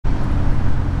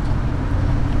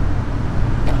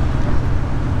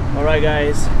Alright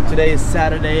guys, today is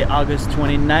Saturday, August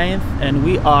 29th, and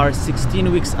we are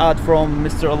 16 weeks out from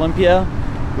Mr. Olympia.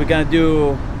 We're gonna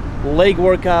do leg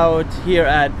workout here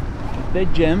at the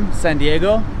gym, San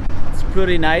Diego. It's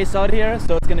pretty nice out here,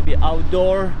 so it's gonna be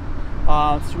outdoor.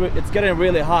 It's getting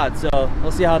really hot, so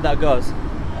we'll see how that goes.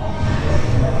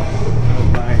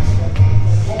 Alright,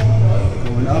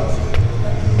 going up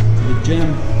to the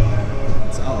gym.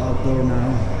 It's all outdoor now,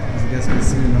 as you guys can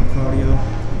see, no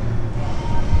cardio.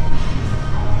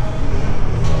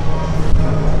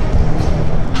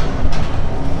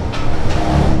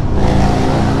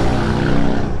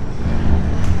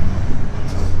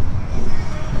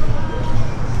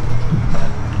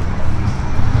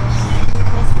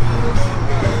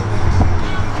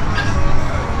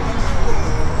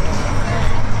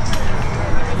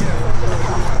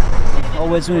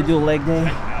 Always when you do a leg day,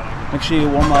 make sure you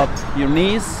warm up your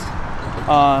knees,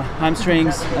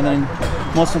 hamstrings, and then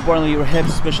most importantly your hips,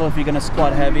 especially if you're gonna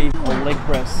squat heavy or leg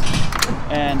press.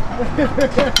 And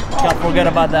can't forget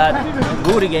about that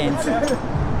booty gains,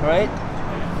 right?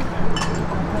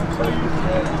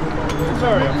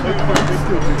 Sorry, I'm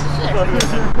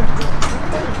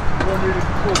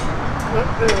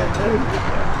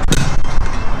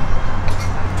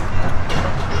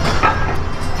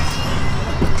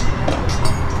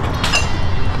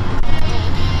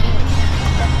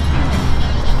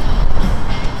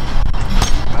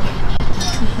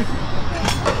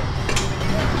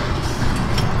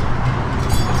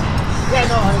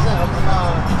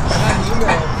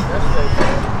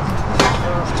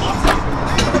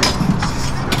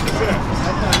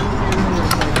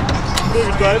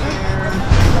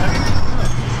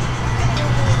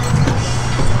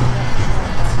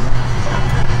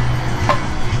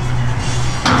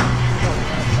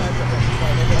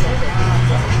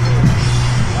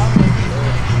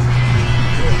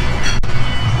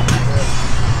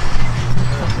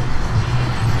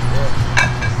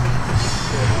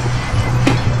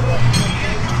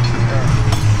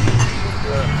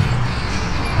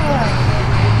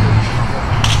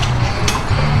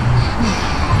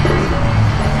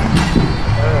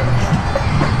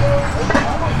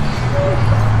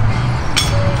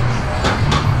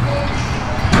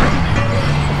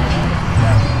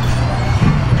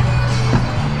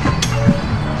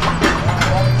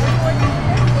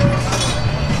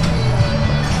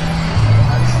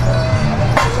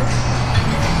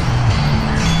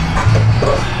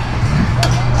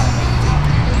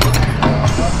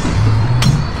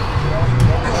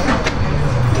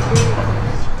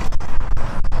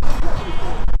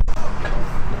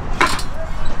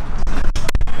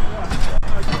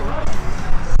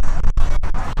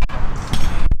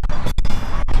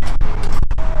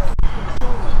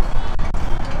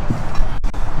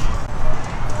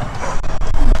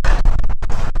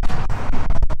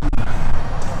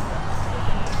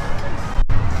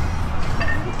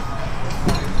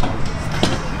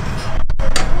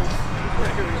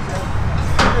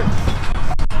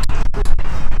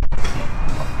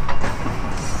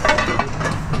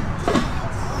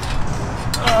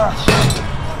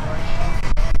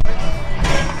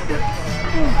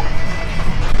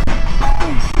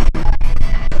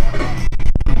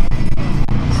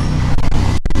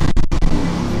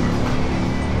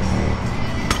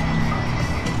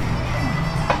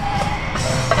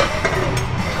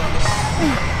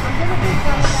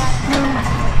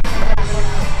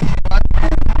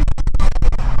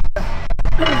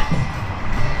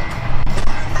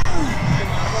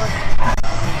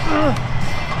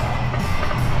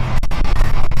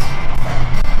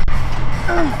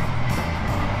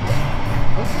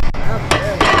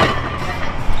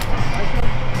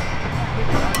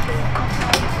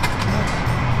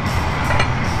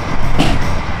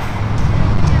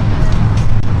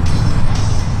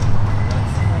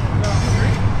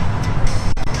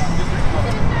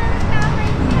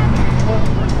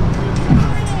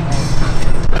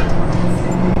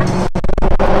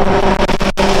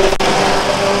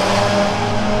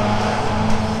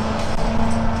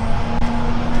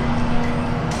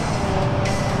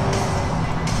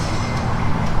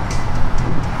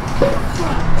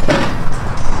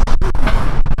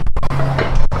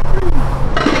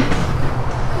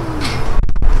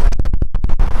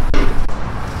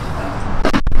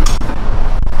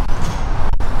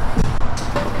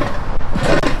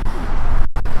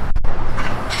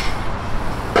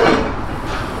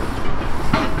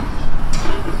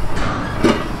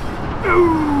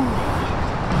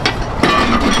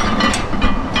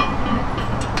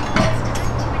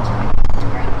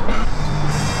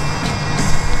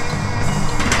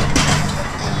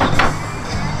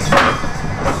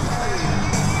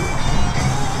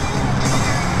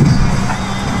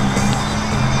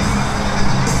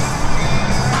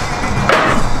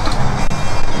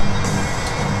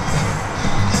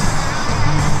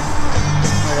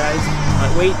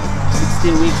that weight,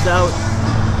 16 weeks out.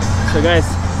 So guys,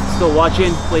 still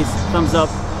watching, please thumbs up,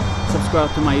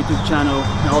 subscribe to my YouTube channel,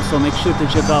 and also make sure to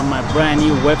check out my brand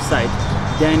new website,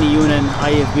 Younan,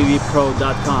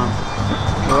 ifbbpro.com.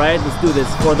 All right, let's do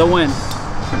this for the win.